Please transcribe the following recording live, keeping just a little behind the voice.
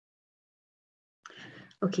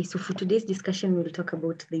Okay, so for today's discussion, we'll talk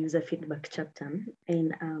about the user feedback chapter.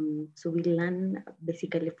 And so we'll learn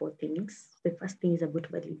basically 4 things. The first thing is about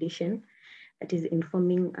validation, that is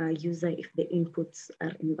informing a user if the inputs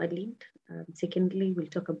are invalid. Secondly, we'll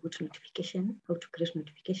talk about notification, how to create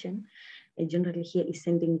notification. And generally here is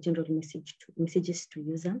sending general messages to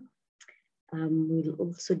user. We'll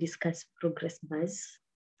also discuss progress bars.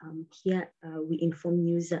 Here we inform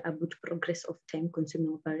user about progress of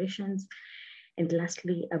time-consuming operations. And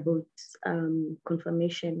lastly, about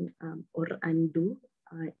confirmation or undo.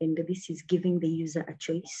 And this is giving the user a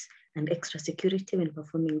choice and extra security when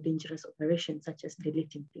performing dangerous operations, such as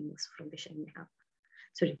deleting things from the Shiny app.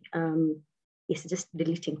 Sorry, yes, just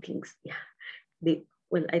deleting things. Yeah.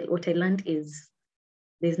 What I learned is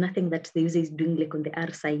there's nothing that the user is doing like on the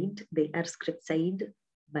R side, the R script side,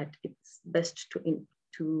 but it's best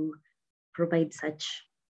to provide such.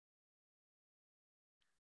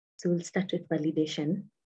 So we'll start with validation.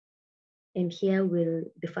 And here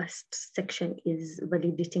the first section is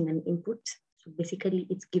validating an input. So basically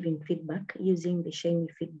it's giving feedback using the Shiny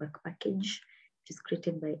feedback package, which is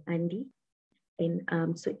created by Andy. And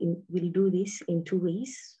we'll do this in 2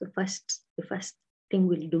 ways. So the first thing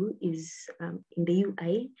we'll do is in the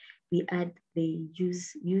UI, we add the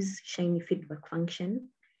use Shiny feedback function.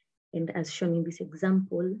 And as shown in this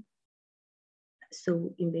example,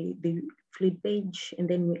 so in the fluid page, and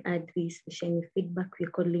then we add the Shiny feedback, we're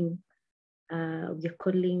calling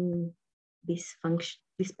this function,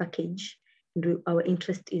 this package, and our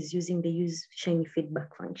interest is using the use Shiny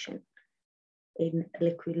feedback function. And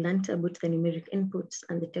like we learned about the numeric inputs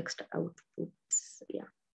and the text outputs, yeah.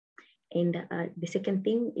 And the second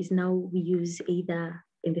thing is now we use either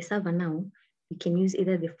in the server now, we can use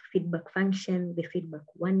either the feedback function, the feedback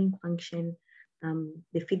warning function,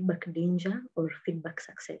 the feedback danger, or feedback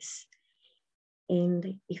success.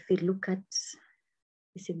 And if we look at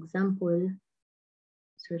this example,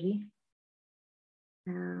 sorry.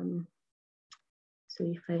 So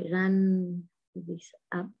if I run this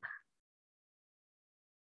app,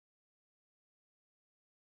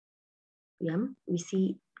 yeah, we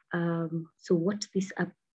see, so what this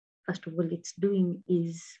app, first of all, it's doing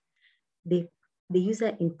is the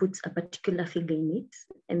user inputs a particular figure in it,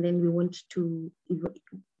 and then we want to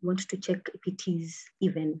check if it is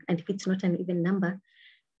even, and if it's not an even number,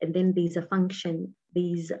 and then there's a function,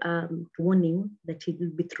 there's a warning that it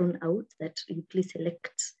will be thrown out that you please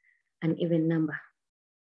select an even number.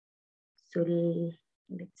 So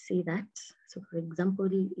let's say that. So for example,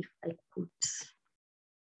 if I put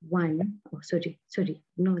 1, oh, sorry,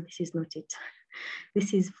 no, this is not it.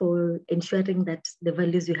 This is for ensuring that the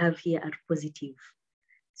values you have here are positive.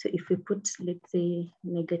 So if we put, let's say,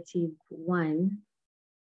 -1,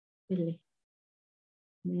 really,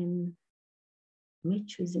 then am I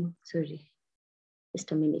choosing, sorry,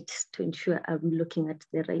 just a minute to ensure I'm looking at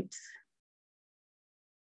the right.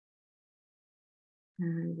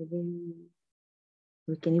 And then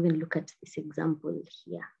we can even look at this example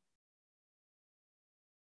here.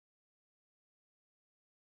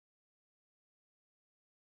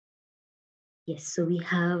 Yes, so we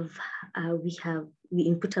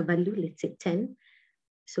input a value, let's say 10.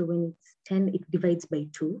 So when it's 10, it divides by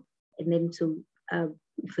 2. And then so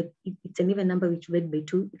if it's an even number which divides by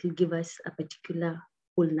 2, it will give us a particular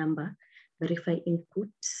whole number. But if I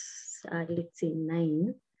input, let's say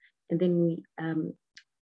 9, and then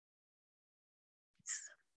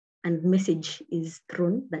and message is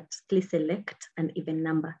thrown that please select an even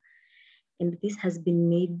number. And this has been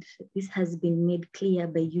made clear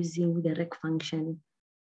by using the rec function.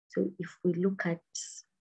 So if we look at,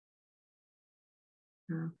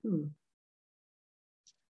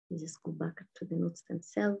 let's just go back to the notes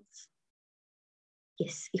themselves.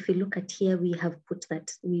 Yes, if we look at here, we have put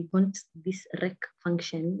that we want this rec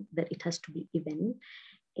function that it has to be even.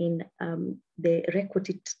 And the rec, what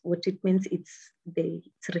it means, it's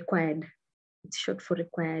required. It's short for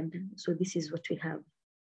required. So this is what we have.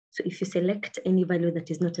 So if you select any value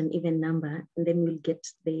that is not an even number, and then we'll get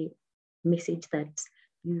the message that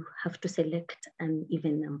you have to select an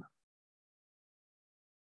even number.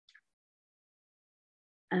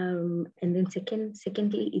 And then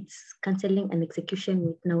secondly, it's canceling an execution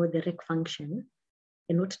with now the rec function.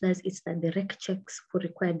 And what it does is that the rec checks for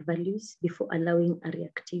required values before allowing a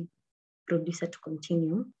reactive producer to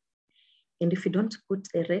continue. And if you don't put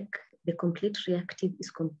the rec, the complete reactive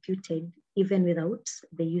is computed even without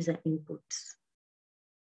the user inputs.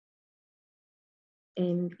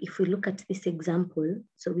 And if we look at this example,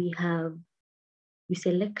 so we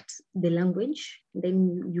select the language,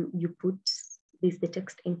 then you put this the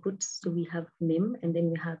text input. So we have name, and then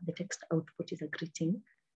we have the text output is a greeting.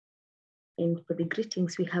 And for the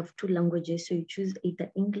greetings, we have 2 languages. So you choose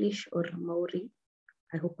either English or Maori.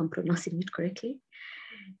 I hope I'm pronouncing it correctly.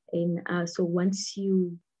 And so once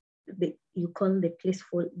you call the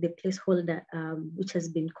placeholder, which has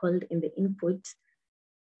been called in the input,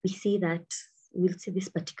 we'll see this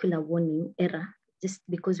particular warning error just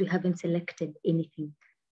because we haven't selected anything.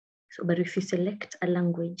 So, but if you select a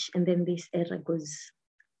language and then this error goes.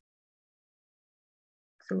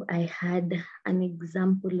 So I had an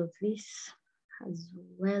example of this as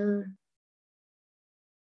well.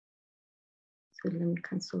 So let me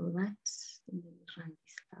cancel that and then run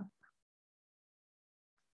this up.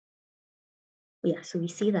 Yeah, so we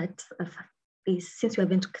see that since we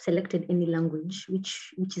haven't selected any language,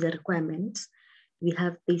 which is a requirement, we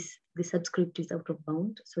have the subscript is out of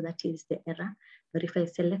bound, so that is the error. But if I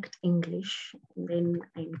select English, and then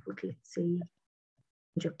I input, let's say,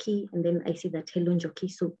 Njoki, and then I see that hello Njoki.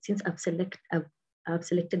 So since I've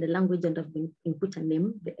selected the language and I've been input a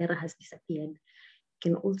name, the error has disappeared. You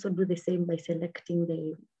can also do the same by selecting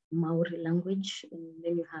the Maori language, and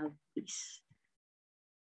then you have this.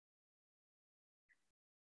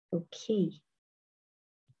 Okay.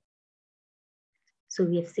 So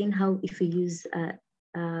we have seen how if we use,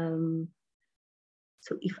 so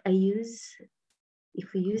if we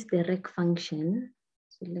use the rec function,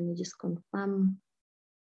 so let me just confirm.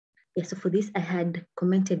 Yeah, so for this, I had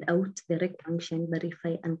commented out the rec function, but if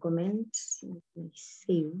I uncomment, let me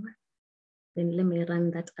save, then let me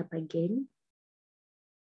run that up again.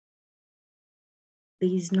 There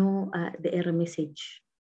is no, the error message.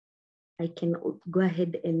 I can go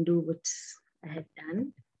ahead and do what I had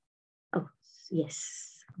done. Oh,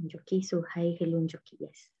 yes, Njoki, so hi, hello Njoki,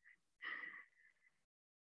 yes.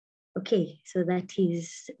 Okay, so that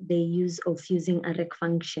is the use of using a rec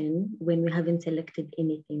function when we haven't selected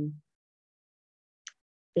anything.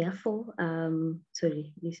 Therefore,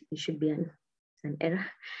 sorry, this should be an error.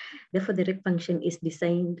 Therefore, the rec function is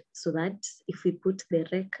designed so that if we put the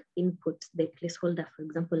rec input, the placeholder, for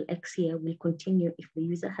example, X here, will continue if the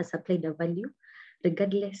user has applied a value,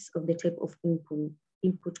 regardless of the type of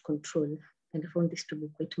input control. And I found this to be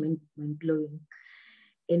quite mind-blowing.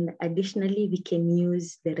 And additionally, we can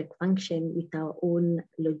use the rec function with our own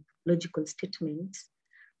logical statements.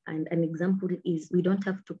 And an example is we don't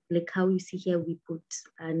have to, like how you see here, we put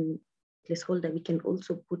an placeholder, we can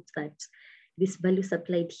also put that this value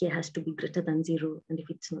supplied here has to be greater than 0. And if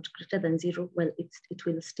it's not greater than 0, well, it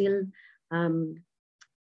will still, don't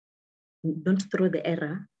throw the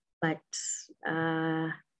error, but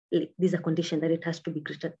there's a condition that it has to be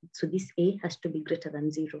greater. So this A has to be greater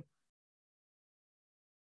than 0.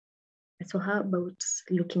 So how about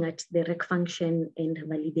looking at the rec function and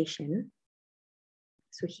validation?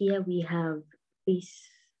 So here we have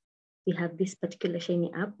this particular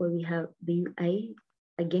Shiny app where we have the UI.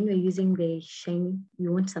 Again, we're using the Shiny, we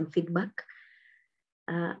want some feedback.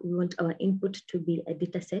 We want our input to be a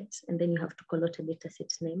data set, and then you have to call out a data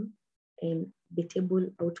set name. And the table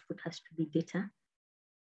output has to be data.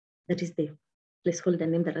 That is the placeholder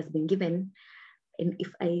name that has been given. And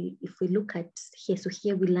if we look at here, so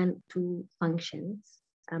here we learn 2 functions,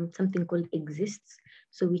 something called exists.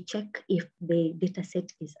 So we check if the data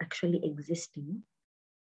set is actually existing.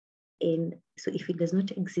 And so if it does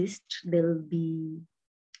not exist, there'll be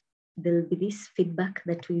this feedback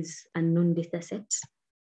that is unknown data set.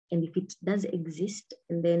 And if it does exist,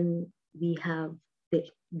 and then we have the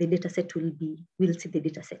data set we'll see the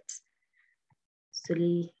data set. So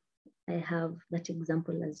I have that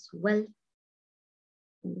example as well.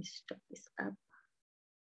 Let me stop this up.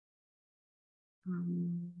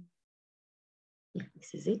 Yeah,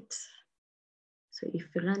 this is it. So if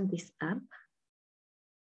we run this up,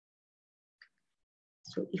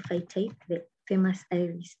 so if I type the famous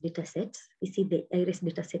iris dataset, you see the iris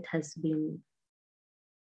dataset has been,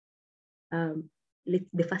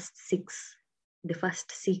 the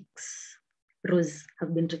first six rows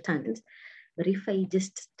have been returned. But if I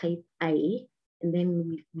just type I, and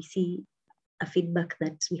then we see a feedback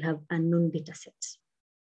that we have unknown datasets.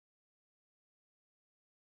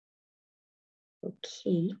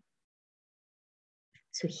 Okay.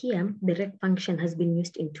 So here, the rec function has been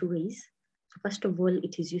used in 2 ways. So first of all,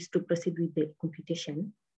 it is used to proceed with the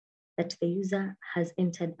computation that the user has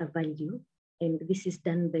entered a value, and this is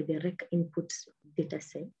done by the rec input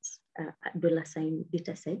datasets, $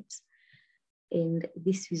 datasets. And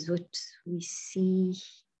this is what we see.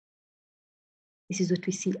 This is what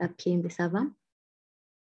we see up here in the server.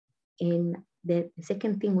 And the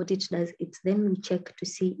second thing, what it does, it's then we check to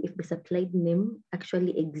see if the supplied name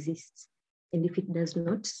actually exists. And if it does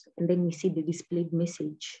not, and then we see the displayed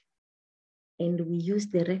message. And we use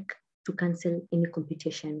the rec to cancel any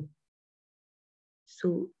computation.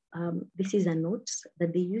 So this is a note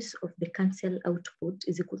that the use of the cancel output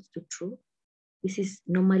is equals to true. This is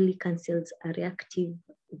normally cancels a reactive,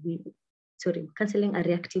 canceling a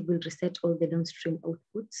reactive will reset all the downstream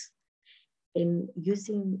outputs. And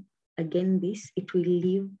using, again, this, it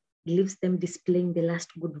will leaves them displaying the last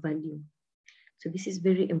good value. So this is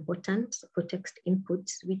very important for text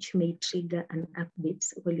inputs, which may trigger an update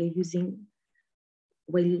while you're using,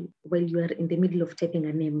 while you are in the middle of typing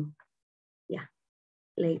a name. Yeah,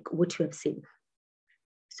 like what you have seen.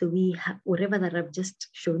 So we have, whatever that I've just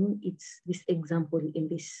shown, it's this example in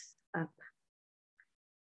this app.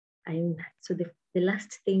 And so the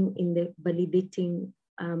last thing in the validating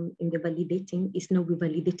is now we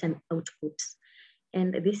validate an output.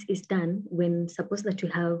 And this is done when, suppose that you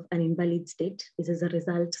have an invalid state, is as a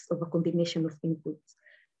result of a combination of inputs.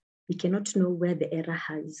 We cannot know where the error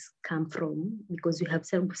has come from because you have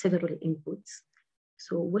several inputs.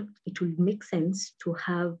 So what it will make sense to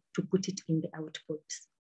have to put it in the output.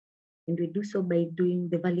 And we do so by doing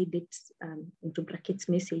the validate into brackets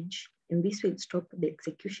message. And this will stop the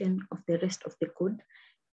execution of the rest of the code.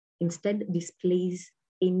 Instead, displays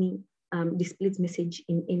message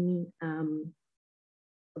in any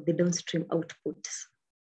of the downstream outputs.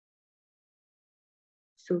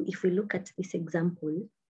 So if we look at this example,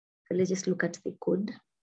 so let's just look at the code.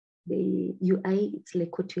 The UI, it's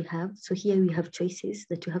like what we have. So here we have choices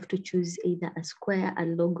that you have to choose either a square, a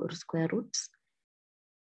log, or square root.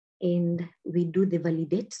 And we do the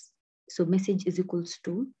validate. So message is equals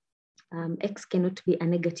to, X cannot be a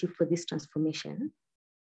negative for this transformation.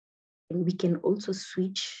 And we can also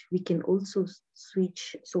switch,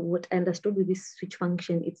 so what I understood with this switch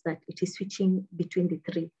function is that it is switching between the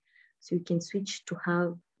three. So you can switch to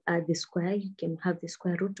have the square, you can have the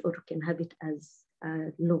square root, or you can have it as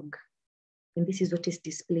a log. And this is what is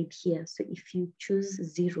displayed here. So if you choose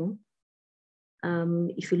 0,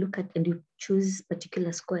 if you look at and you choose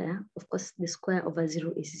particular square, of course, the square of a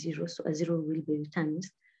 0 is 0, so a 0 will be returned.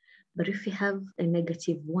 But if you have a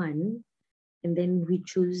 -1, and then we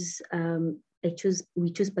choose,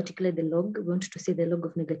 we choose particularly the log, we want to say the log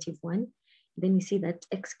of -1, then you see that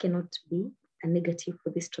X cannot be a negative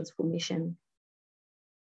for this transformation.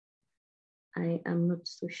 I am not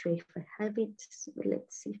so sure if I have it, so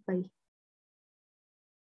let's see if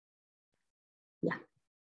yeah.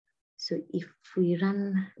 So if we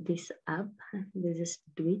run this app, let's just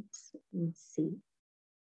do it and see.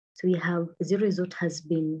 So we have 0 result has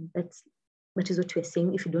been, that is what we're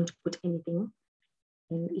saying if you don't put anything.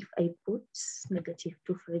 And if I put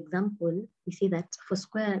 -2, for example, we see that for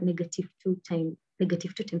square, -2 times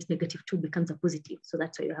 -2 becomes a positive. So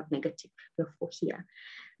that's why you have -4 here.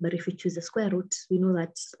 But if we choose a square root, we know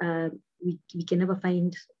that we can never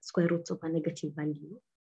find square roots of a negative value,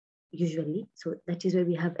 usually. So that is where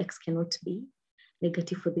we have X cannot be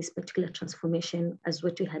negative for this particular transformation as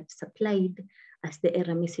what we had supplied as the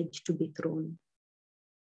error message to be thrown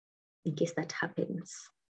in case that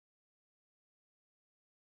happens.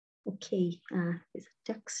 Okay, there's a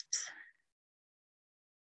text.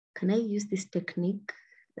 Can I use this technique,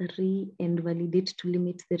 and validate to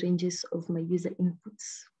limit the ranges of my user inputs?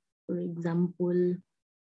 For example,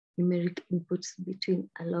 numeric inputs between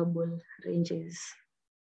allowable ranges.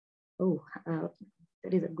 Oh,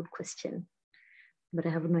 that is a good question, but I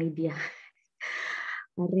have no idea.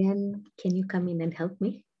 Ariane, can you come in and help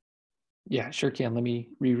me? Yeah, sure can. Let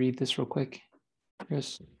me reread this real quick,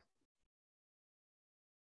 Chris.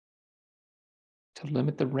 To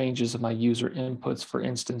limit the ranges of my user inputs, for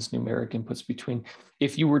instance, numeric inputs between,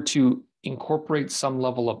 if you were to incorporate some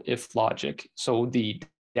level of if logic, so the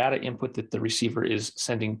data input that the receiver is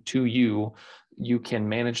sending to you, you can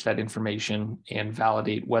manage that information and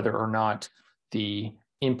validate whether or not the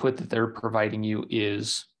input that they're providing you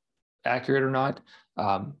is accurate or not.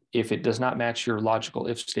 If it does not match your logical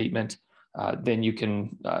if statement, then you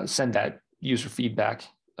can send that user feedback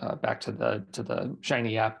back to the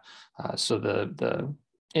Shiny app, so the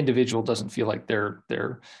individual doesn't feel like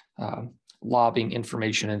they're lobbing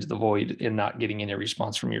information into the void and not getting any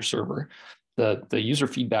response from your server. The user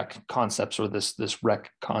feedback concepts, or this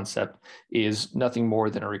rec concept, is nothing more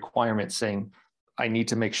than a requirement saying, I need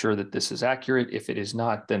to make sure that this is accurate. If it is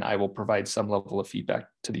not, then I will provide some level of feedback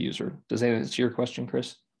to the user. Does that answer your question,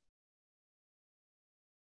 Chris?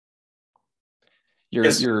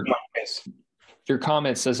 Yes. Your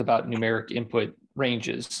comment says about numeric input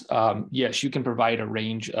ranges. Yes, you can provide a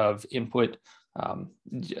range of input.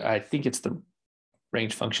 I think it's the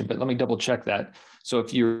range function, but let me double check that. So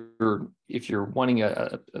if you're wanting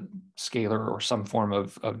a scalar or some form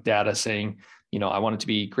of data saying, I want it to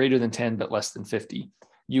be greater than 10 but less than 50,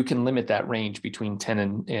 you can limit that range between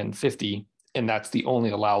 10 and 50 and that's the only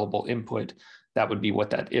allowable input, that would be what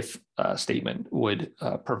that if statement would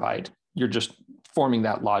provide. You're just forming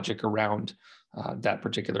that logic around that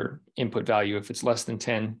particular input value. If it's less than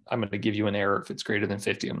 10, I'm going to give you an error. If it's greater than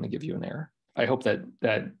 50, I'm going to give you an error. I hope that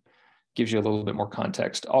that gives you a little bit more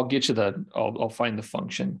context. I'll get you I'll find the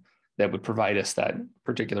function that would provide us that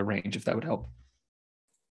particular range, if that would help.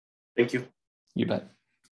 Thank you. You bet.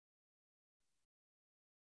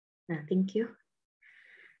 Thank you.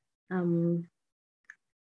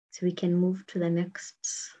 So we can move to the next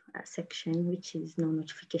section, which is no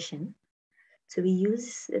notification. So we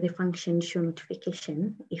use the function show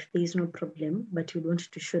notification if there is no problem, but we want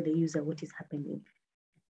to show the user what is happening.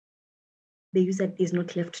 The user is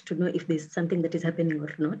not left to know if there's something that is happening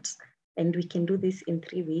or not. And we can do this in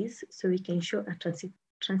 3 ways. So we can show a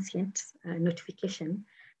transient notification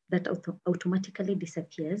that automatically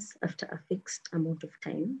disappears after a fixed amount of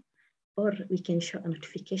time. Or we can show a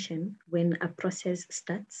notification when a process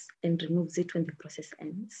starts and removes it when the process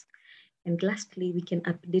ends. And lastly, we can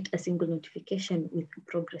update a single notification with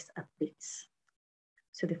progress updates.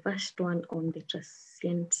 So the first one on the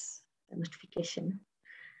transient notification.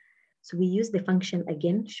 So we use the function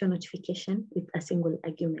again, show notification with a single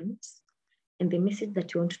argument. And the message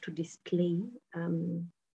that you want to display,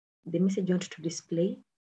 and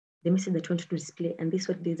this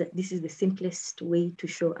is the simplest way to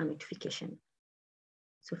show a notification.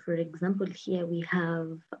 So for example, here we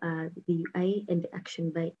have the UI and the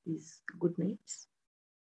action by is good night.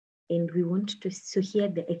 And we want to, so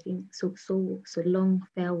here I think, so long,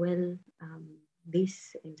 farewell,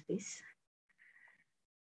 this and this.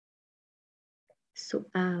 So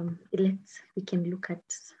we can look at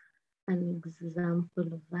an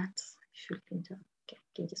example of that. Okay, I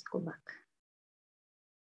can just go back.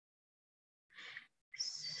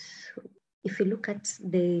 So if you look at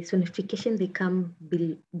the notification, they come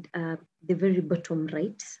the very bottom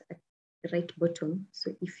right, at the right bottom.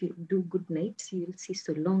 So if you do good night, you'll see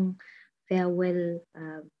so long, farewell,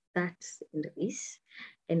 that and this.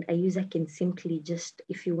 And a user can simply just,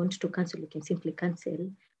 if you want to cancel, you can simply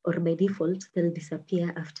cancel, or by default, they'll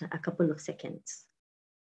disappear after a couple of seconds.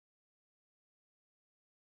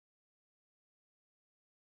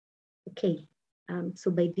 Okay, so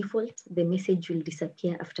by default, the message will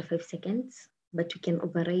disappear after 5 seconds, but we can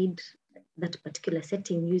override that particular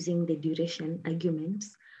setting using the duration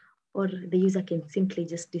arguments, or the user can simply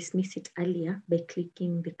just dismiss it earlier by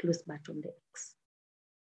clicking the close button, the X.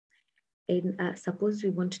 And suppose we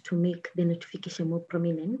want to make the notification more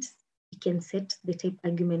prominent, we can set the type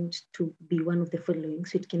argument to be one of the following.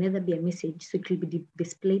 So it can either be a message, so it will be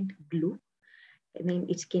displayed blue, and then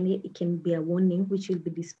it can be a warning, which will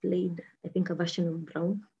be displayed, I think, a version of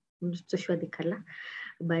brown. I'm not so sure the color,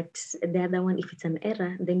 but the other one, if it's an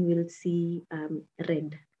error, then we'll see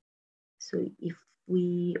red. So if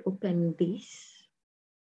we open this,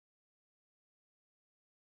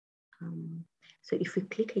 so if we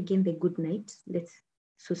click again the good night,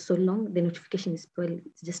 so long, the notification is probably,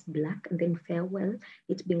 it's just black, and then farewell,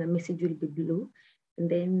 it being a message will be blue, and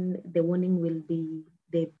then the warning will be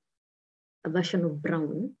a version of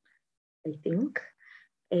brown, I think.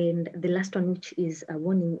 And the last one, which is a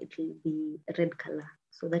warning, it will be red color.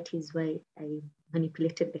 So that is why I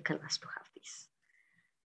manipulated the colors to have this.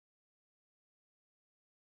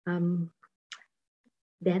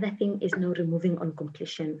 The other thing is now removing on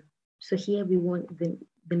completion. So here we want the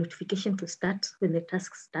notification to start when the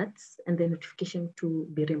task starts, and the notification to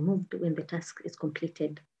be removed when the task is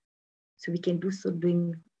completed. So we can do so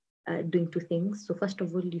doing 2 things. So first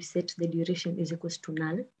of all, you set the duration is equals to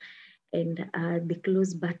null, and the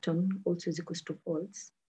close button also is equals to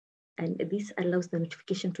false. And this allows the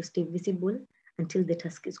notification to stay visible until the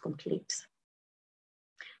task is complete.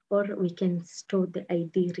 Or we can store the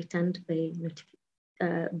ID returned by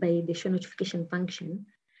the show notification function,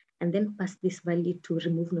 and then pass this value to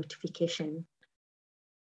remove notification,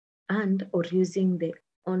 and or using the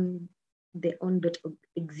on.exit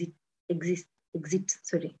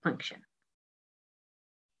function.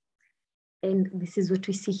 And this is what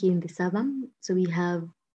we see here in the server. So we have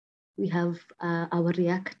our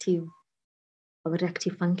reactive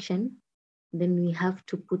function. Then we have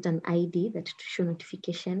to put an ID that to show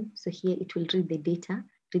notification. So here it will read the data,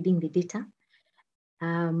 reading the data.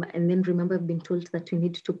 And then remember, I've been told that we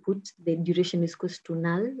need to put the duration is equals to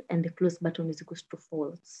null and the close button is equals to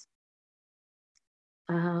false.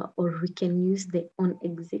 Or we can use the on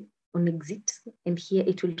exit, and here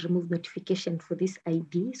it will remove notification for this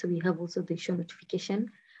ID. So we have also the show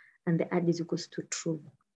notification, and the add is equals to true.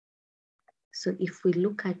 So if we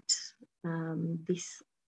look at this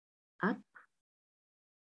app,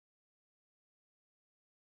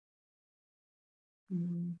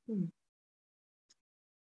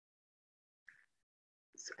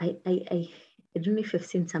 So I don't know if you've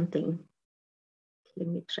seen something. Let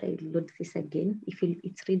me try load this again. If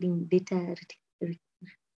it's reading data,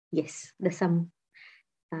 yes, there's some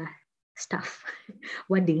stuff,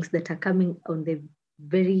 wordings that are coming on the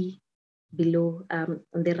very below, on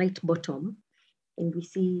the right bottom, and we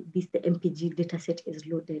see this, the MPG dataset is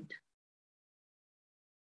loaded.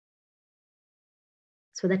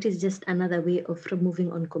 So that is just another way of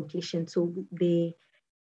removing on completion. So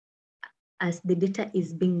as the data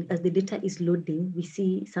is loading, we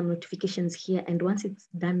see some notifications here, and once it's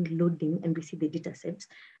done loading and we see the data sets,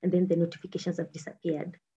 and then the notifications have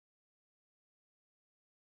disappeared.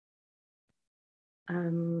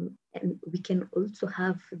 And we can also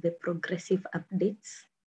have the progressive updates.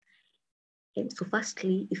 And so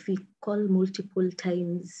firstly, if we call multiple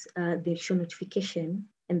times, they show notification,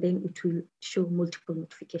 and then it will show multiple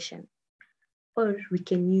notification. Or we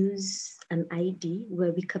can use an ID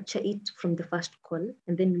where we capture it from the first call,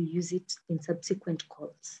 and then we use it in subsequent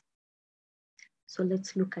calls. So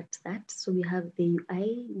let's look at that. So we have the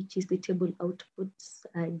UI, which is the table outputs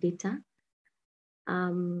data.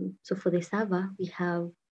 So for the server, we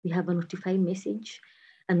have a notify message,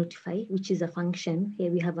 a notify, which is a function. Here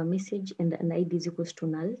we have a message and an ID is equals to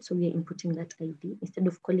null. So we are inputting that ID instead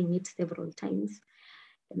of calling it several times.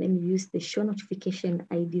 And then we use the show notification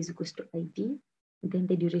ID is equals to ID. And then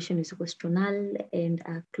the duration is equals to null, and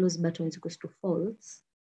a close button is equals to false.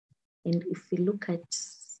 And if we look at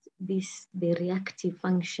this, the reactive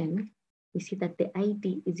function, we see that the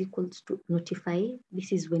ID is equals to notify.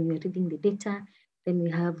 This is when we're reading the data. Then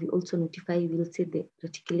we also notify, we'll see the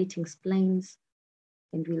reticulating splines,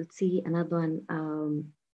 and we'll see another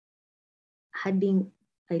one, adding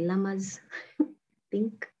llamas, I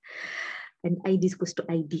think, and ID is equals to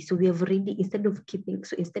ID. So we have already, instead of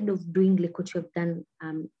doing like what you have done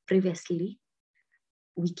previously,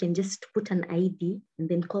 we can just put an ID and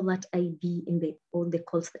then call that ID in all the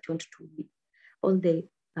calls that you want to be, all the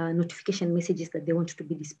notification messages that they want to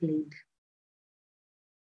be displayed.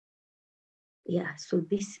 Yeah, so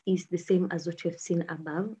this is the same as what you have seen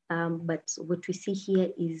above, but what we see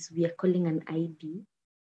here is we are calling an ID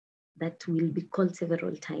that will be called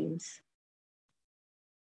several times.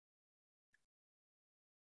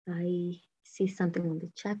 I see something on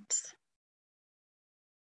the chat.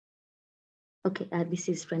 Okay, this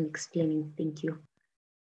is Fran explaining, thank you.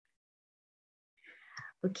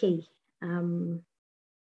 Okay,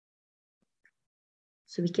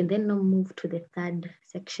 so we can then now move to the third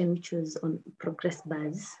section, which was on progress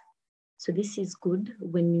bars. So this is good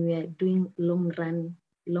when we are doing long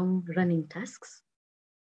running tasks.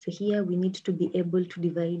 So here we need to be able to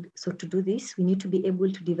divide. So to do this, we need to be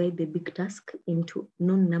able to divide the big task into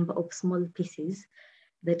known number of small pieces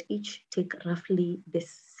that each take roughly the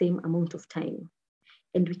same amount of time.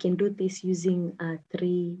 And we can do this using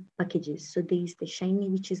 3 packages. So there is the Shiny,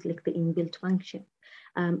 which is like the inbuilt function.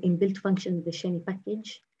 Inbuilt function, the Shiny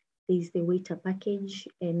package. There is the waiter package.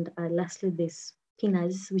 And lastly, there's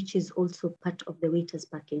Pinners, which is also part of the waiters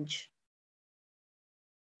package.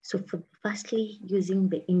 So for firstly, using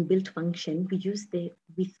the inbuilt function, we use the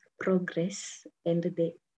with progress and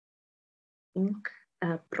the inc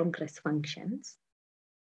progress functions.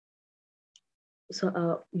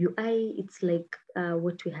 So UI, it's like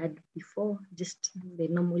what we had before, just the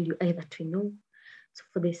normal UI that we know. So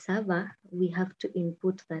for the server, we have to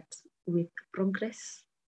input that with progress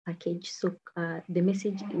package. So the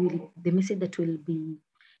message that will be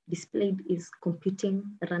displayed is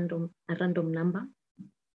computing a random number.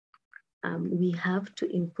 We have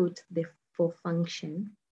to input the for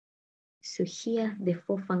function. So here, the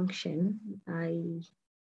for function,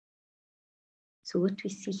 so what we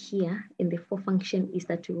see here in the for function is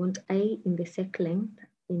that we want I in the sec length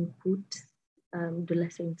input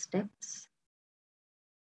 $sign steps.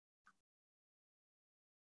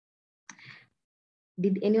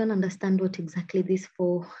 Did anyone understand what exactly the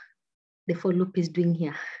for loop is doing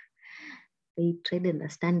here? I tried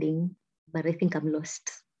understanding, but I think I'm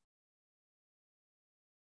lost.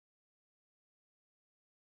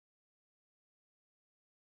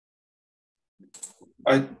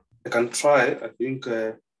 I can try. I think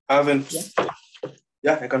I haven't.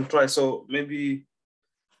 Yeah, I can try. So maybe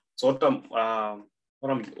what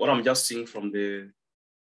I'm just seeing from the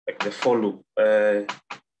for loop.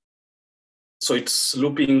 So it's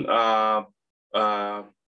looping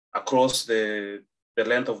across the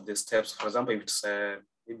length of the steps. For example, if it's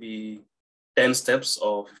maybe 10 steps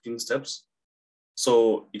or 15 steps.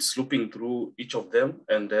 So it's looping through each of them.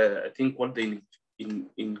 And I think what the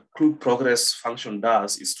include progress function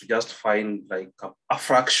does is to just find like a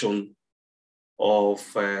fraction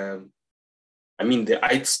of, I mean, the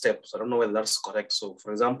ith steps. I don't know whether that's correct. So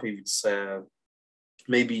for example, if it's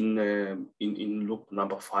maybe in loop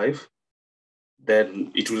number 5,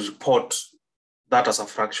 then it will report that as a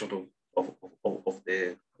fraction of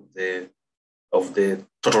the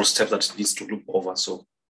total steps that it needs to loop over. So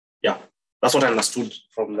yeah, that's what I understood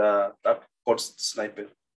from that code snippet.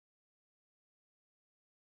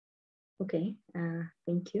 Okay,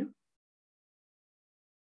 thank you.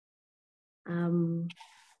 And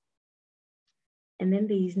then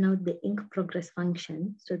there is now the inc progress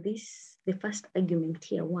function. So this, the first argument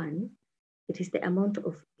here, 1, it is the amount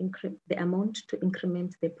to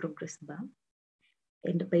increment the progress bar.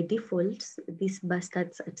 And by default, this bar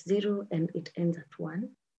starts at 0 and it ends at 1.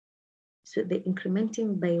 So the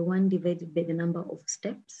incrementing by 1 divided by the number of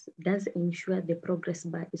steps does ensure the progress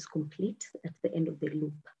bar is complete at the end of the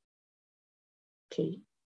loop. Okay,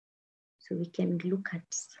 so we can look at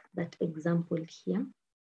that example here.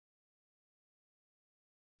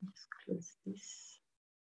 Let's close this.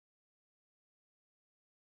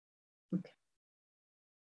 Okay.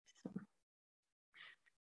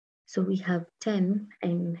 So we have 10,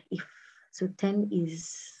 and if so, 10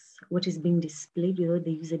 is what is being displayed without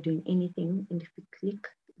the user doing anything. And if we click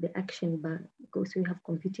the action bar, so we have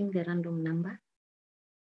computing the random number.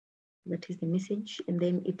 That is the message, and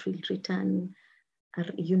then it will return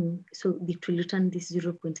so it will return this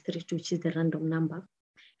 0.32, which is the random number.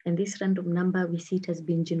 And this random number, we see it has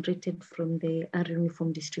been generated from the R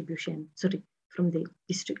uniform distribution, from the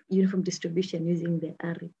uniform distribution using the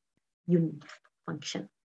R unit function.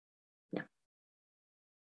 Yeah.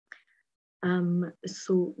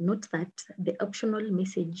 So note that the optional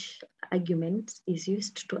message argument is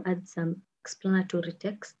used to add some explanatory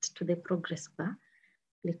text to the progress bar.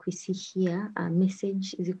 Like we see here, a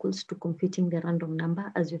message is equals to computing the random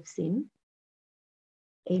number, as we've seen.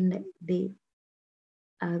 And the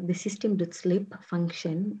system.sleep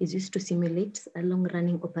function is used to simulate a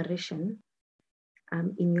long-running operation.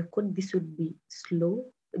 In your code, this would be slow.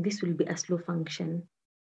 This will be a slow function.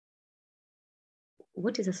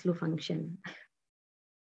 What is a slow function?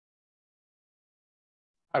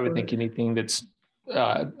 I would think anything that's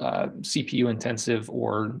CPU intensive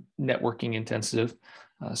or networking intensive,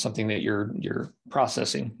 something that you're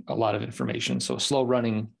processing a lot of information. So a slow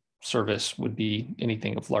running service would be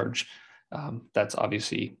anything of large. That's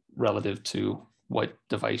obviously relative to what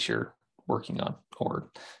device you're working on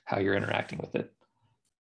or how you're interacting with it.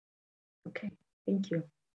 Okay, thank you.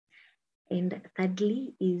 And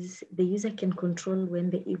thirdly is the user can control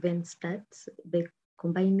when the event starts by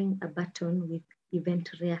combining a button with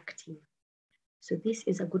event reactive. So this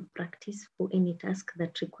is a good practice for any task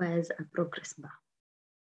that requires a progress bar.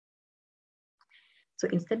 So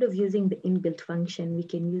instead of using the inbuilt function, we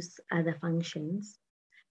can use other functions.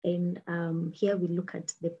 And here we look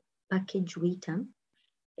at the package waiter,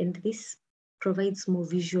 and this provides more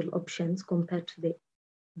visual options compared to the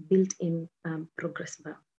built-in progress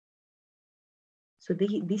bar. So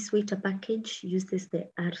this waiter package uses the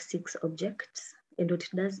R6 objects, and what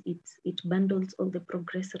it does, it bundles all the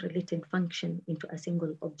progress-related function into a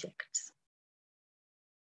single object.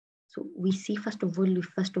 So we see, first of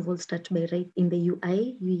all, start by in the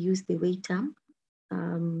UI, we use the waiter,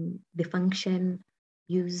 the function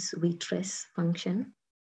use waitress function.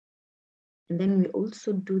 And then we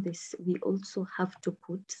also do this, we also have to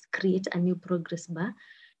create a new progress bar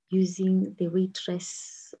using the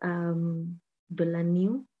waitress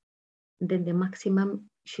 $new. Then the maximum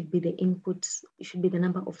should be the inputs, it should be the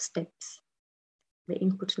number of steps, the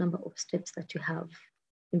input number of steps that you have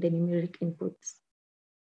in the numeric inputs.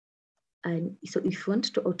 And so if you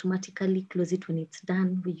want to automatically close it when it's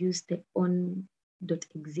done, we use the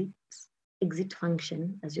on.exit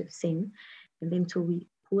function, as you've seen. And then so we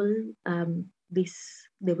pull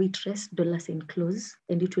the waitress $in close,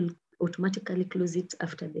 and it will automatically close it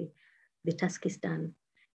after the task is done.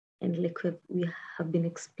 And like we have been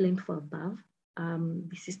explained for above,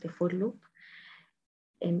 this is the for loop.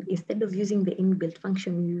 And instead of using the inbuilt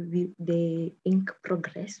function, the inc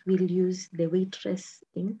progress, we'll use the waitress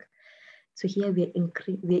inc. So here we're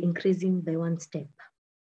increasing by 1 step.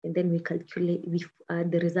 And then we calculate,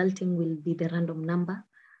 the resulting will be the random number,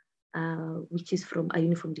 which is from a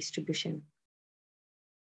uniform distribution.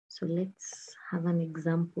 So let's have an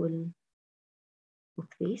example of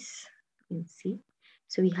this and see.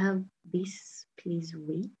 So we have this, please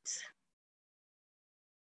wait.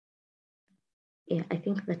 Yeah, I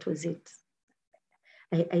think that was it.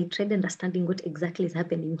 I tried understanding what exactly is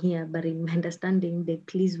happening here, but in my understanding, the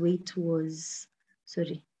please wait was,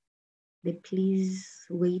 sorry, the please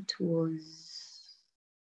wait was,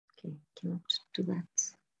 okay, cannot do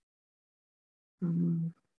that. So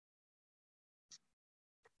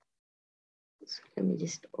let me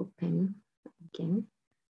just open again.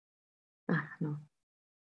 No.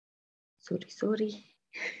 Sorry.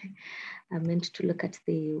 I meant to look at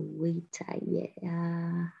the waiter.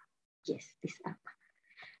 Yeah. Yes, this app.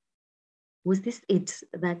 Was this it?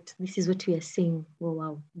 That this is what we are seeing? Oh,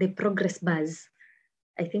 wow. The progress bars.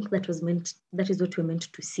 I think that is what we're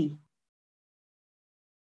meant to see.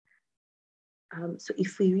 So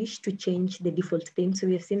if we wish to change the default theme, so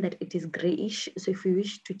we have seen that it is grayish. So if we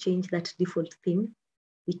wish to change that default theme,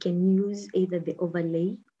 we can use either the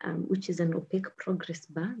overlay, which is an opaque progress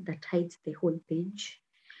bar that hides the whole page,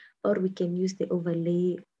 or we can use the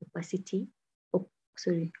overlay opacity,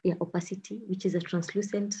 opacity, which is a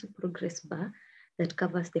translucent progress bar that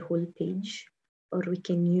covers the whole page, or we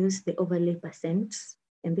can use the overlay %,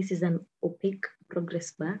 and this is an opaque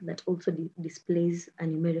progress bar that also displays a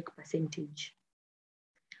numeric percentage.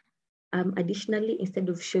 Additionally, instead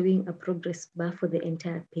of showing a progress bar for the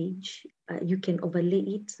entire page, you can overlay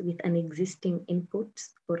it with an existing input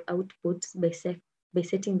or output by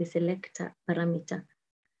setting the selector parameter.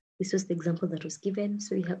 This was the example that was given.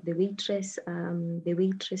 So we have the waitress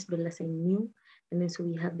 $new, and then so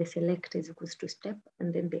we have the selector is equals to step,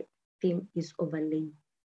 and then the theme is overlay.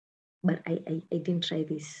 But I didn't try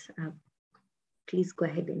this. Please go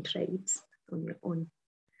ahead and try it on your own.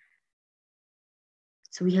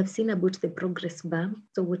 So we have seen about the progress bar.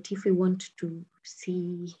 So what if we want to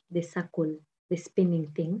see the circle, the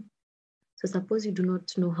spinning thing? So suppose you do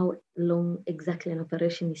not know how long exactly an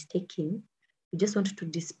operation is taking. You just want to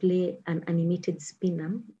display an animated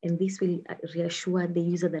spinner, and this will reassure the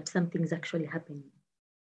user that something is actually happening.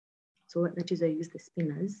 So that is why I use the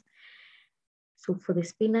spinners. So for the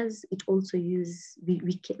spinners, it also we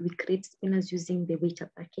create spinners using the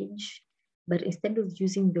waiter package, but instead of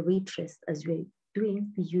using the waitress as we're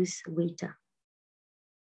doing, we use waiter.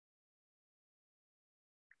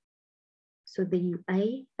 So the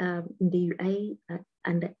UI, in the UI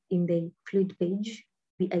and in the fluid page,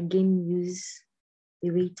 we again use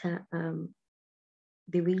the waiter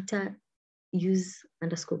use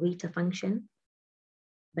 _waiter function.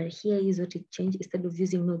 But here is what it changed. Instead of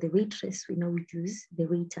using the waitress, we now use the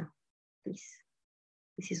waiter. This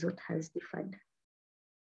is what has differed.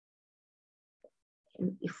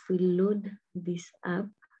 And if we load this up,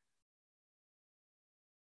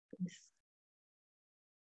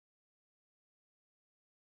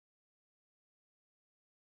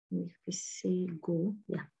 if we say go,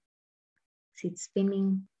 yeah, see it's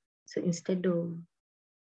spinning. So instead of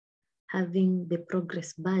having the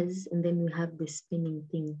progress bars, and then we have the spinning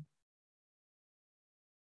thing.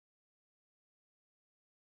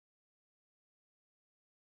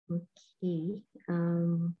 Okay,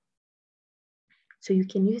 so you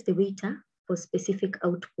can use the waiter for specific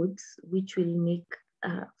outputs, which will make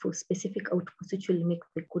the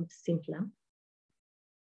code simpler.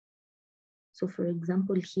 So for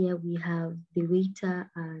example, here we have the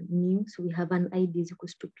waiter new. So we have an ID is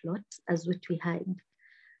equals to plot, as what we had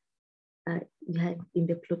in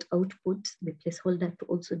the plot output, the placeholder to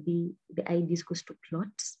also be the ID is equals to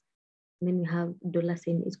plot. And then we have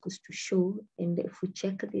 $sign is equals to show. And if we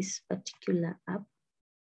check this particular app,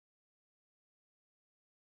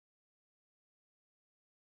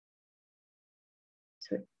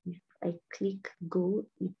 so if I click go,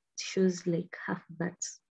 it shows like half that.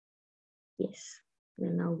 Yes,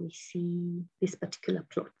 and now we see this particular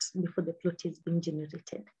plot before the plot is being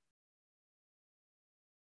generated.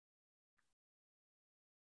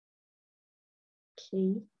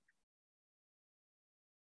 Okay.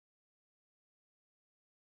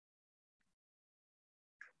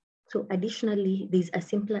 So additionally, there's a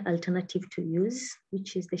simpler alternative to use,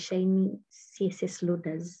 which is the Shiny CSS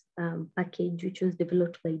loaders package, which was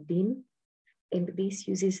developed by Dean. And this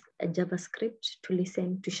uses a JavaScript to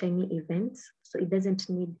listen to Shiny events. So it doesn't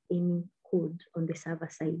need any code on the server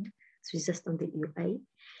side. So it's just on the UI.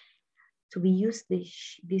 So we use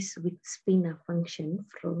this with spinner function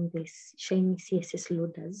from this Shiny CSS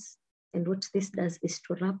loaders. And what this does is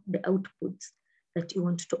to wrap the outputs that you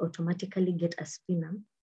want to automatically get a spinner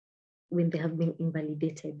when they have been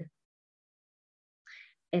invalidated.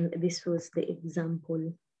 And this was the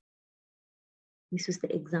example. This was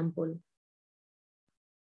the example.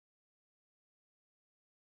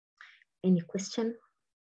 Any question?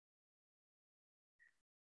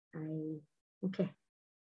 Okay.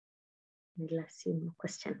 Let's see more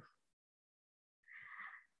question.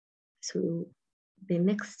 So the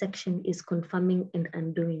next section is confirming and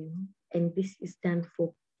undoing. And this is done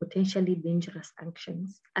for potentially dangerous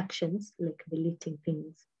actions like deleting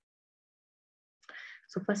things.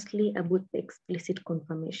 So firstly, about the explicit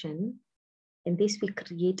confirmation. And this we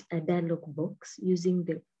create a dialog box using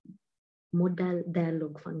the modal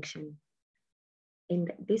dialog function.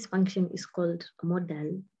 And this function is called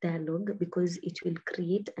modal dialog because it will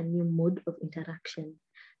create a new mode of interaction.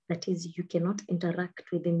 That is, you cannot interact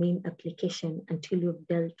with the main application until you've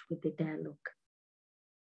dealt with the dialog.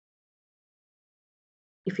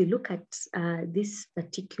 If you look at this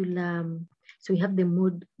particular, so we have the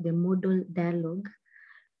modal dialog.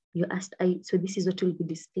 You asked, so this is what will be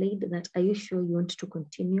displayed, that are you sure you want to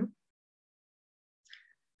continue?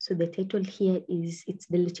 So the title here is it's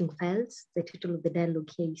deleting files. The title of the dialog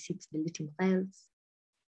here is it's deleting files.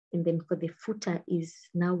 And then for the footer is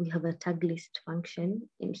now we have a tag list function.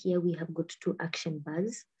 And here we have got two action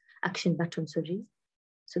buttons, sorry.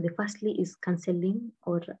 So the firstly is canceling,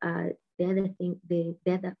 or the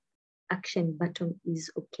other action button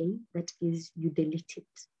is okay. That is you delete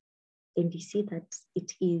it. And you see that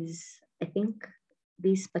it is, I think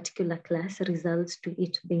this particular class results to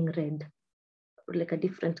it being red, like a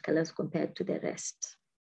different colors compared to the rest.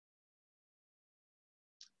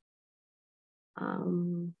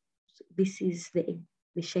 So this is the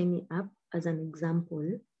Shiny app as an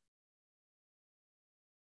example.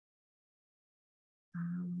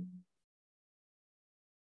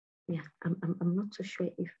 Yeah, I'm not so sure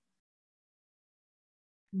if.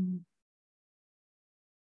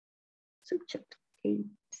 So chapter 8.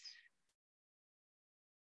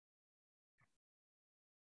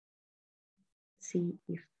 See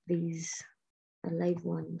if there's a live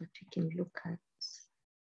one that we can look at.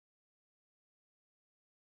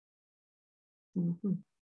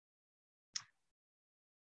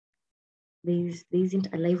 There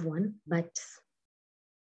isn't a live one, but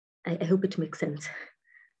I hope it makes sense.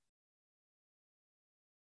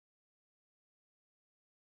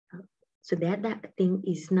 So the other thing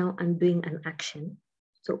is now undoing an action.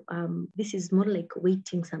 So this is more like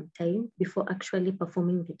waiting some time before actually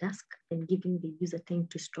performing the task and giving the user time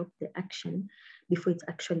to stop the action before it's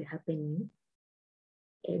actually happening.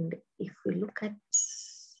 And if we look at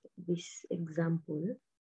this example,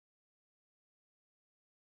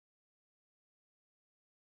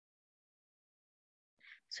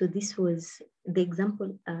 so this was the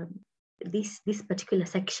example, this particular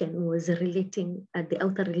section was relating, the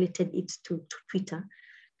author related it to Twitter.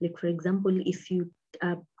 Like for example, if you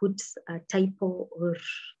put a typo or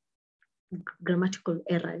grammatical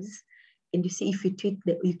errors, and you see if you tweet,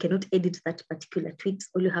 you cannot edit that particular tweet,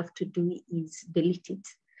 all you have to do is delete it.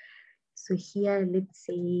 So here, let's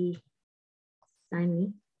say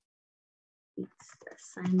sunny, it's a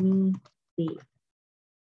sunny day.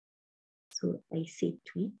 So I say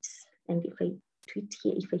tweet, and if I tweet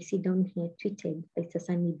here, if I see down here, tweeted, it's a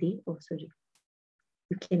sunny day. Oh, sorry.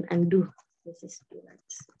 You can undo. Let's just do that.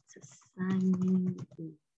 It's a sunny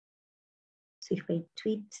day. So if I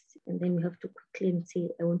tweet, and then you have to quickly and say,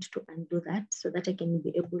 I want to undo that so that I can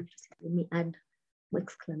be able to say, let me add an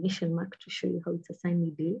exclamation mark to show you how it's a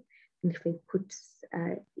sunny day. And if I put,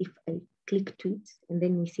 if I click tweet, and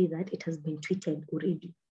then we see that it has been tweeted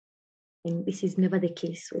already. And this is never the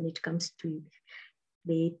case when it comes to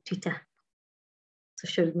the Twitter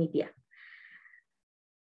social media.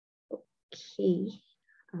 Okay,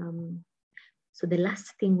 so the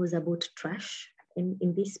last thing was about trash. And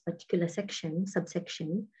in this particular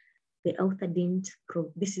subsection, the author didn't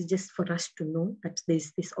prove, this is just for us to know that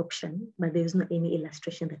there's this option, but there's not any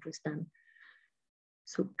illustration that was done.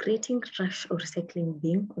 So creating trash or recycling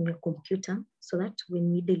bin on your computer so that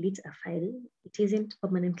when we delete a file, it isn't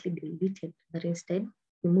permanently deleted, but instead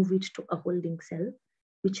we move it to a holding cell,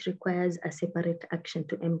 which requires a separate action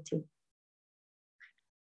to empty.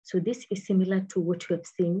 So this is similar to what you have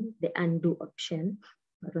seen, the undo option,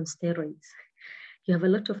 but on steroids. You have a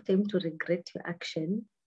lot of time to regret your action.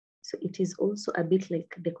 So it is also a bit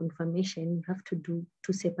like the confirmation. You have to do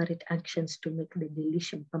two separate actions to make the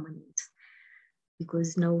deletion permanent.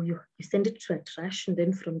 Because now you send it to a trash, and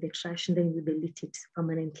then from the trash, and then you delete it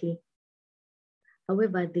permanently.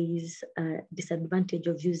 However, there is a disadvantage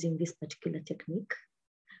of using this particular technique.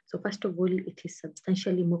 So first of all, it is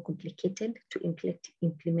substantially more complicated to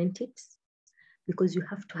implement it because you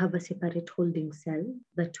have to have a separate holding cell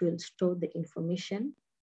that will store the information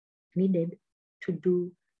needed to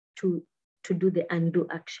do the undo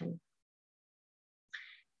action.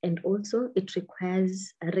 And also it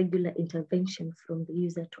requires a regular intervention from the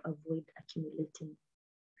user to avoid accumulating.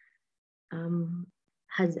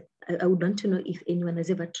 I would want to know if anyone has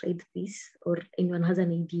ever tried this or anyone has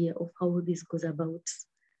an idea of how this goes about.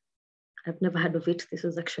 I've never heard of it. This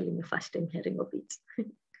was actually my first time hearing of it.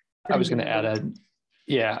 I was going to add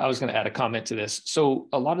Yeah, I was going to add a comment to this. So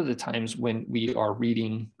a lot of the times when we are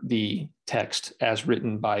reading the text as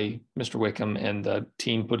written by Mr. Wickham and the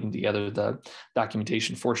team putting together the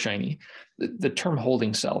documentation for Shiny, the term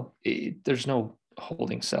holding cell, there's no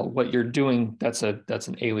holding cell. What you're doing, that's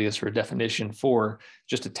an alias or a definition for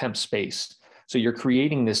just a temp space. So you're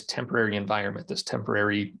creating this temporary environment, this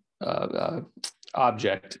temporary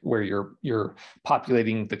object where you're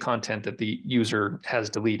populating the content that the user has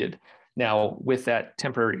deleted. Now, with that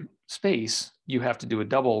temporary space, you have to do a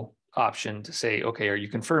double option to say, okay, are you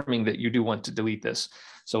confirming that you do want to delete this?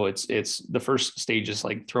 So it's the first stage is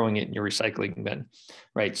like throwing it in your recycling bin,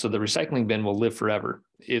 right? So the recycling bin will live forever.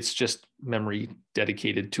 It's just memory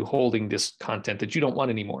dedicated to holding this content that you don't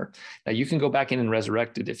want anymore. Now you can go back in and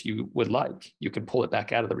resurrect it if you would like. You can pull it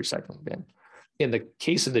back out of the recycling bin. In the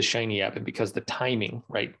case of the Shiny app, and because the timing,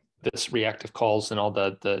 right, this reactive calls and all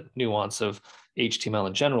the nuance of HTML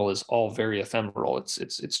in general is all very ephemeral.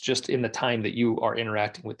 It's just in the time that you are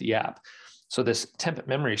interacting with the app. So this temp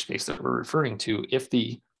memory space that we're referring to, if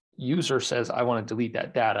the user says, I want to delete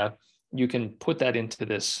that data, you can put that into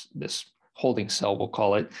this holding cell, we'll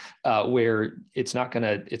call it, where it's not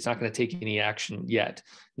gonna take any action yet.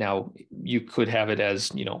 Now you could have it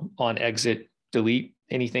as, on exit, delete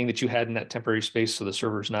anything that you had in that temporary space, so the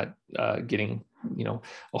server's not getting a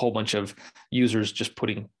whole bunch of users just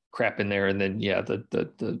putting crap in there, and then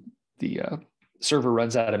the server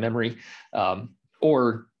runs out of memory,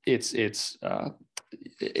 or it's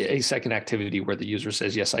a second activity where the user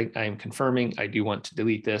says, yes, I am confirming, I do want to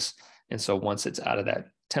delete this, and so once it's out of that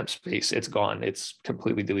temp space, it's gone. It's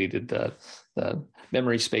completely deleted. The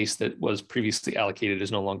memory space that was previously allocated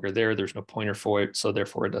is no longer there. There's no pointer for it, so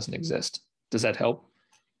therefore it doesn't exist. Does that help?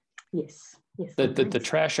 Yes. Yes. The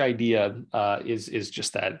trash idea is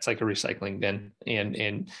just that. It's like a recycling bin,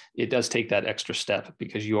 and it does take that extra step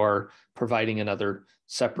because you are providing another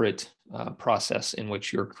separate process in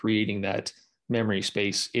which you're creating that memory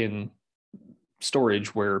space in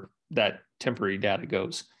storage where that temporary data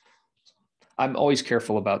goes. I'm always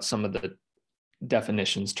careful about some of the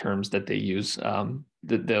definitions terms that they use.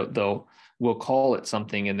 We'll call it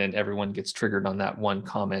something, and then everyone gets triggered on that one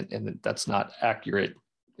comment, and that's not accurate.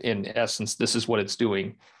 In essence, this is what it's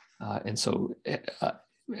doing. And so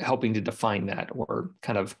helping to define that, or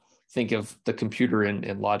kind of think of the computer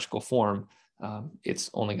in logical form, it's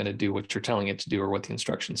only going to do what you're telling it to do or what the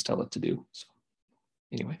instructions tell it to do. So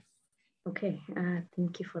anyway. Okay,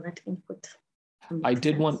 thank you for that input. I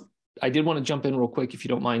did want to jump in real quick, if you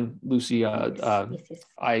don't mind, Lucy. Yes.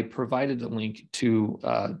 I provided a link to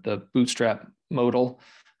the Bootstrap modal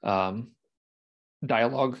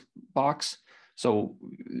dialog box. So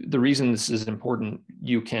the reason this is important,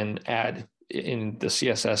 you can add in the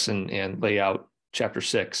CSS and layout chapter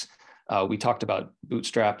 6. We talked about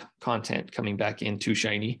Bootstrap content coming back into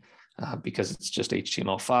Shiny because it's just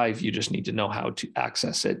HTML5. You just need to know how to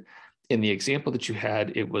access it. In the example that you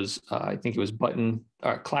had, it was, I think it was button,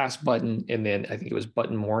 class button, and then I think it was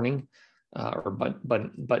button warning or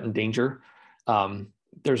button danger.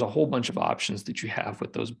 There's a whole bunch of options that you have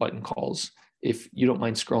with those button calls. If you don't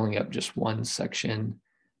mind scrolling up just one section,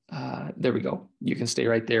 there we go. You can stay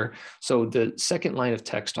right there. So the second line of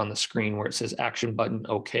text on the screen where it says action button,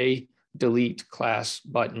 okay, delete class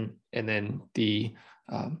button, and then the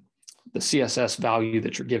CSS value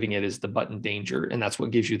that you're giving it is the button danger, and that's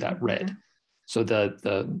what gives you that red. So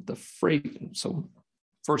the phrase. So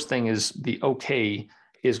first thing is the okay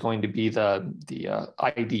is going to be the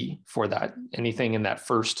ID for that. Anything in that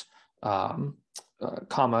first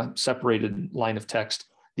comma separated line of text,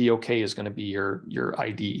 the okay is going to be your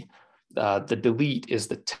ID. The delete is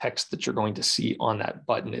the text that you're going to see on that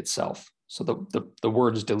button itself. So the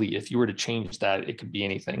words delete, if you were to change that, it could be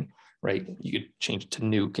anything, right? You could change it to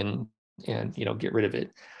nuke and get rid of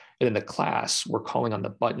it. And then the class, we're calling on the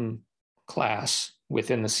button class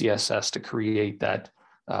within the CSS to create that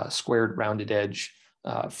squared rounded edge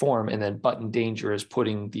form. And then button danger is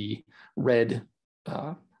putting the red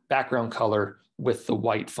background color with the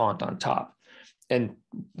white font on top. And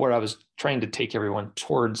what I was trying to take everyone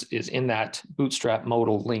towards is in that Bootstrap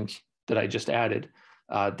modal link that I just added,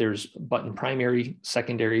 there's button primary,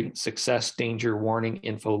 secondary, success, danger, warning,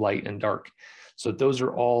 info, light, and dark. So those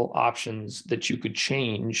are all options that you could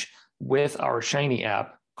change with our Shiny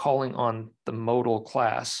app, calling on the modal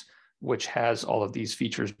class, which has all of these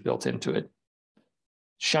features built into it.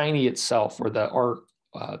 Shiny itself, or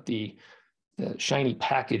the Shiny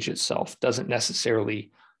package itself, doesn't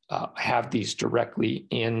necessarily have these directly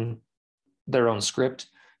in their own script.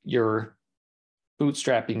 You're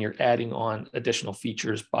bootstrapping, you're adding on additional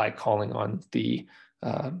features by calling on the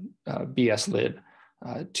BS lib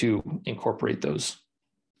to incorporate those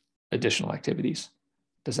additional activities.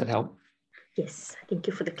 Does that help? Yes, thank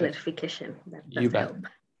you for the clarification. That does You bet. help.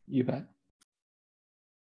 You bet.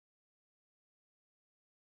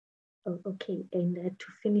 Oh, okay, and to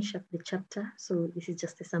finish up the chapter, so this is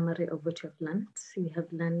just a summary of what you have learned. So we have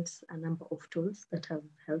learned a number of tools that have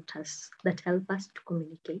helped us, that help us to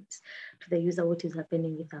communicate to the user what is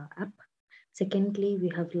happening with our app. Secondly, we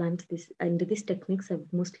have learned this, and these techniques are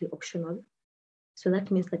mostly optional. So that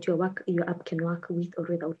means that your app can work with or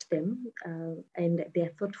without them, and their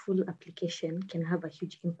thoughtful application can have a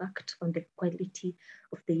huge impact on the quality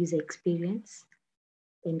of the user experience.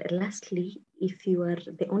 And lastly, if you are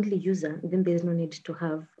the only user, then there's no need to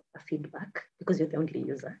have a feedback because you're the only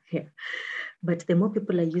user here. But the more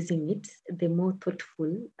people are using it, the more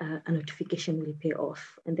thoughtful a notification will pay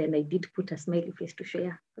off. And then I did put a smiley face to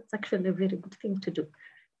share. That's actually a very good thing to do.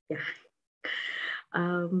 Yeah.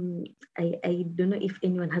 I don't know if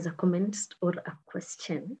anyone has a comment or a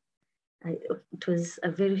question. It was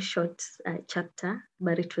a very short chapter,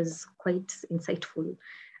 but it was quite insightful.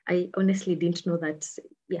 I honestly didn't know that,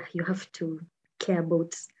 yeah, you have to care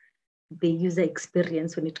about the user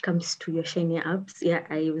experience when it comes to your Shiny apps. Yeah,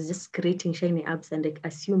 I was just creating Shiny apps and like,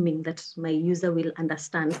 assuming that my user will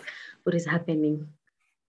understand what is happening.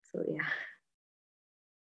 So yeah.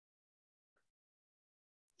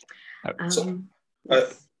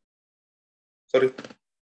 Yes. Sorry.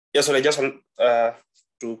 Yeah, so I just want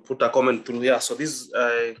to put a comment through here. So this,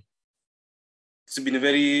 it's been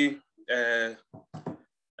very,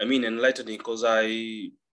 enlightening because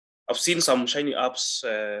I've seen some Shiny apps,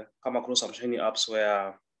 come across some Shiny apps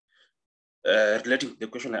where relating to the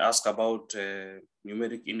question I asked about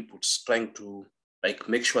numeric inputs, trying to like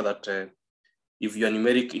make sure that if your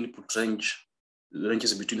numeric input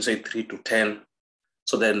ranges between say 3 to 10,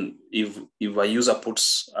 so then if a user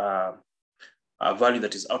puts a value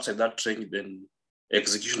that is outside that range, then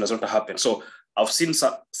execution does not happen. So I've seen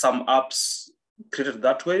some apps created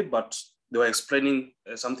that way, but they were explaining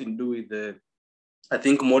something to do with the, I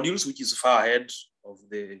think, modules, which is far ahead of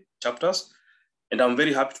the chapters. And I'm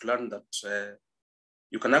very happy to learn that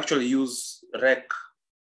you can actually use rec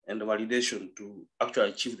and validation to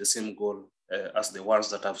actually achieve the same goal as the ones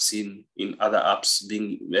that I've seen in other apps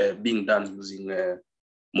being done using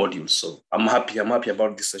modules. So I'm happy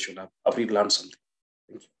about this session. I've really learned something.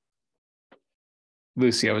 Thank you.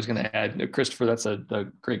 Lucy, I was going to add, Christopher, that's a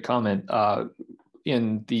great comment.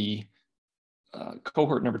 In the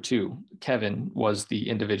cohort number 2, Kevin was the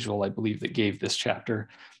individual, I believe, that gave this chapter,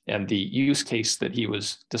 and the use case that he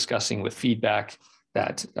was discussing with feedback,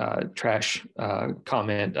 that trash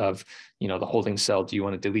comment of, the holding cell, do you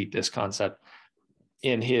want to delete this concept?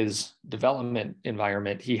 In his development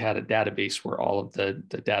environment, he had a database where all of the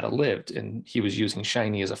data lived, and he was using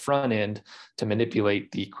Shiny as a front end to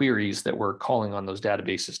manipulate the queries that were calling on those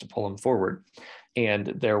databases to pull them forward. And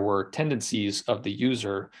there were tendencies of the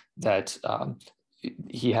user that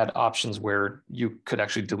he had options where you could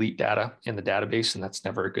actually delete data in the database, and that's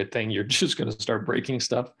never a good thing. You're just going to start breaking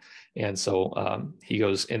stuff. And so he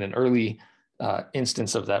goes, in an early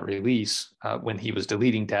instance of that release, when he was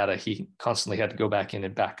deleting data, he constantly had to go back in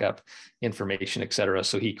and back up information, et cetera.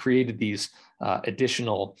 So he created these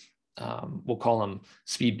additional, we'll call them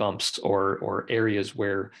speed bumps, or areas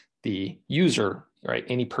where the user, right,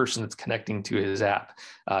 any person that's connecting to his app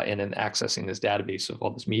and then accessing this database of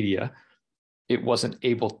all this media, it wasn't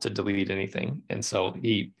able to delete anything. And so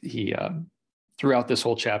he throughout this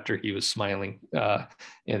whole chapter, he was smiling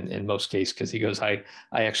in most cases, because he goes, I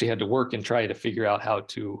actually had to work and try to figure out how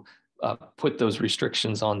to put those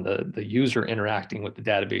restrictions on the user interacting with the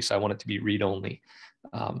database. I want it to be read-only.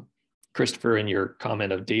 Christopher, in your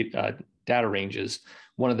comment of data ranges,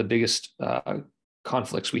 one of the biggest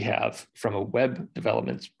conflicts we have from a web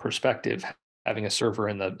development perspective, having a server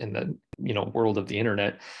in the world of the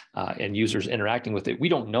internet and users interacting with it, we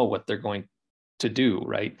don't know what they're going to do,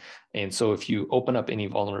 right? And so if you open up any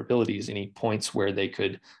vulnerabilities, any points where they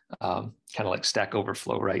could kind of like Stack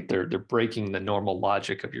Overflow, right? They're breaking the normal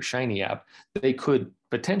logic of your Shiny app. They could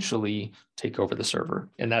potentially take over the server,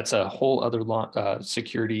 and that's a whole other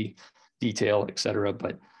security detail, et cetera.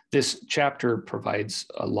 But this chapter provides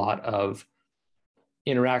a lot of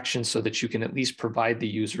interaction so that you can at least provide the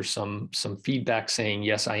user some feedback saying,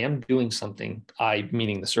 yes, I am doing something, I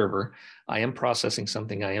meaning the server, I am processing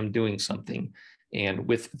something, I am doing something. And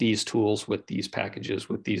with these tools, with these packages,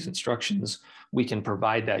 with these instructions, we can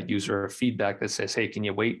provide that user feedback that says, hey, can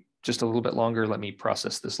you wait just a little bit longer? Let me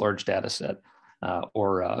process this large data set. I'm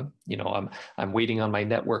waiting on my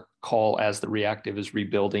network call as the reactive is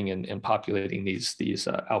rebuilding and populating these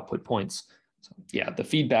output points. So yeah, the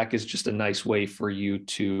feedback is just a nice way for you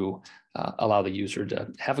to allow the user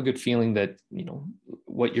to have a good feeling that, you know,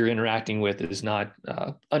 what you're interacting with is not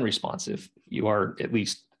unresponsive. You are at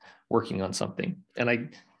least working on something. And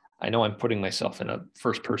I know I'm putting myself in a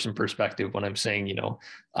first person perspective when I'm saying, you know,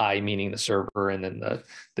 I meaning the server and then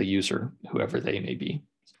the user, whoever they may be.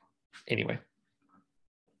 Anyway.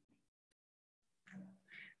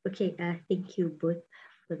 Okay, thank you both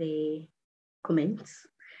for the comments,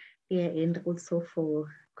 yeah, and also for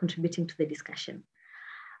contributing to the discussion.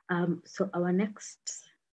 So our next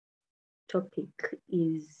topic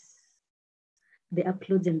is the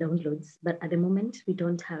uploads and downloads, but at the moment we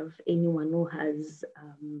don't have anyone who has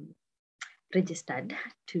registered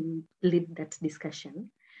to lead that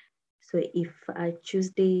discussion. So if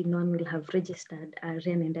Tuesday no one will have registered,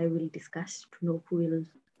 Ren and I will discuss to know who will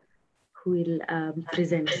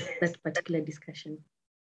present that particular discussion.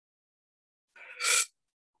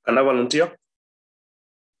 Can I volunteer?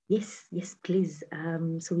 Yes, please.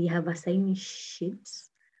 So we have a sign sheets.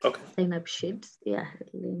 Okay. Sign up sheets. Yeah,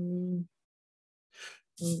 let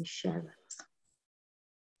me share that.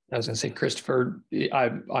 I was going to say, Christopher,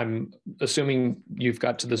 I'm assuming you've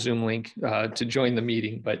got to the Zoom link to join the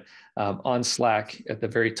meeting, but on Slack at the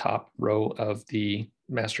very top row of the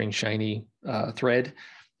Mastering Shiny thread,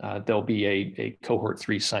 there'll be a cohort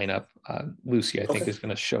 3 sign up. Lucy, I think, is going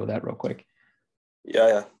to show that real quick.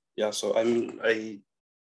 Yeah. So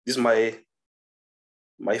this is my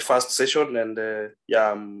first session, and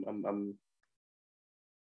yeah,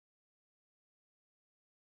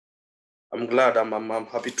 I'm glad. I'm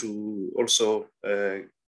happy to also lead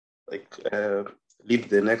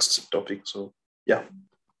the next topic. So yeah,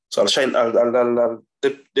 so I'll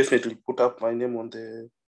definitely put up my name on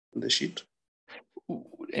the sheet.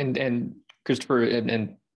 And Christopher,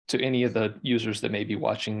 and to any of the users that may be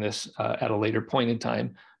watching this at a later point in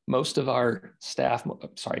time, most of our staff,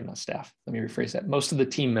 sorry, not staff, let me rephrase that. Most of the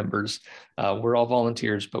team members, we're all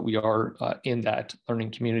volunteers, but we are in that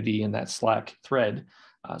learning community, in that Slack thread.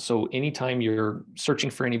 So anytime you're searching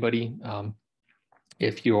for anybody,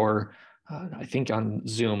 if you're, I think on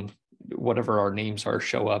Zoom, whatever our names are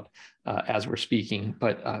show up as we're speaking,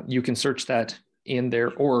 but you can search that in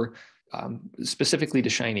there, or specifically to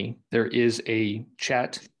Shiny, there is a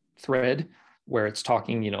chat thread where it's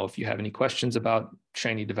talking, you know, if you have any questions about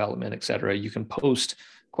Shiny development, et cetera, you can post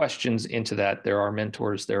questions into that. There are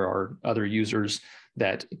mentors, there are other users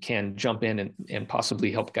that can jump in and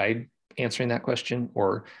possibly help guide answering that question,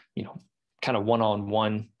 or, you know, kind of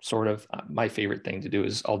one-on-one sort of. My favorite thing to do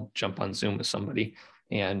is I'll jump on Zoom with somebody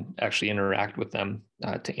and actually interact with them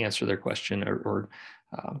to answer their question or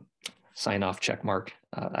sign off check mark.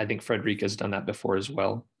 I think Frederica has done that before as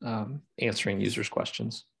well, answering users'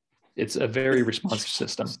 questions. It's a very responsive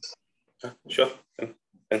system. Sure,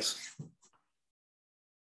 thanks.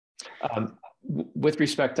 With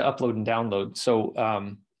respect to upload and download, so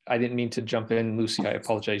I didn't mean to jump in, Lucy, I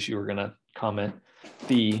apologize, you were gonna comment.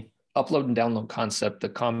 The upload and download concept, the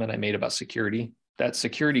comment I made about security, that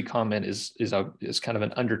security comment is kind of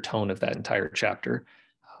an undertone of that entire chapter,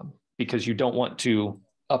 because you don't want to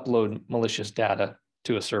upload malicious data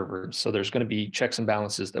to a server. So there's going to be checks and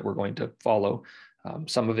balances that we're going to follow.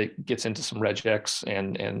 Some of it gets into some regex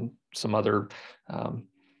and some other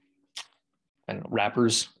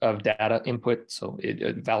wrappers of data input. So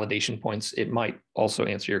validation points. It might also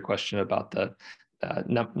answer your question about the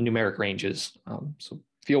numeric ranges. So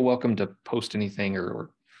feel welcome to post anything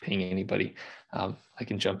or ping anybody. I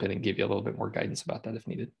can jump in and give you a little bit more guidance about that if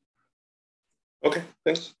needed. Okay,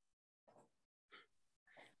 thanks.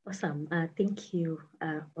 Awesome. Thank you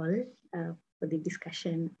all for the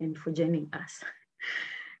discussion and for joining us.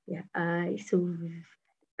 Yeah. So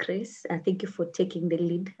Chris, thank you for taking the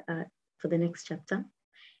lead for the next chapter.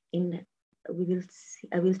 And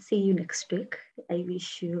I will see you next week. I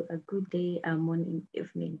wish you a good day, morning,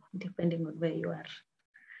 evening, depending on where you are.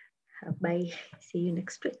 Bye. See you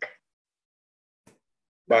next week.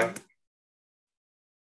 Bye.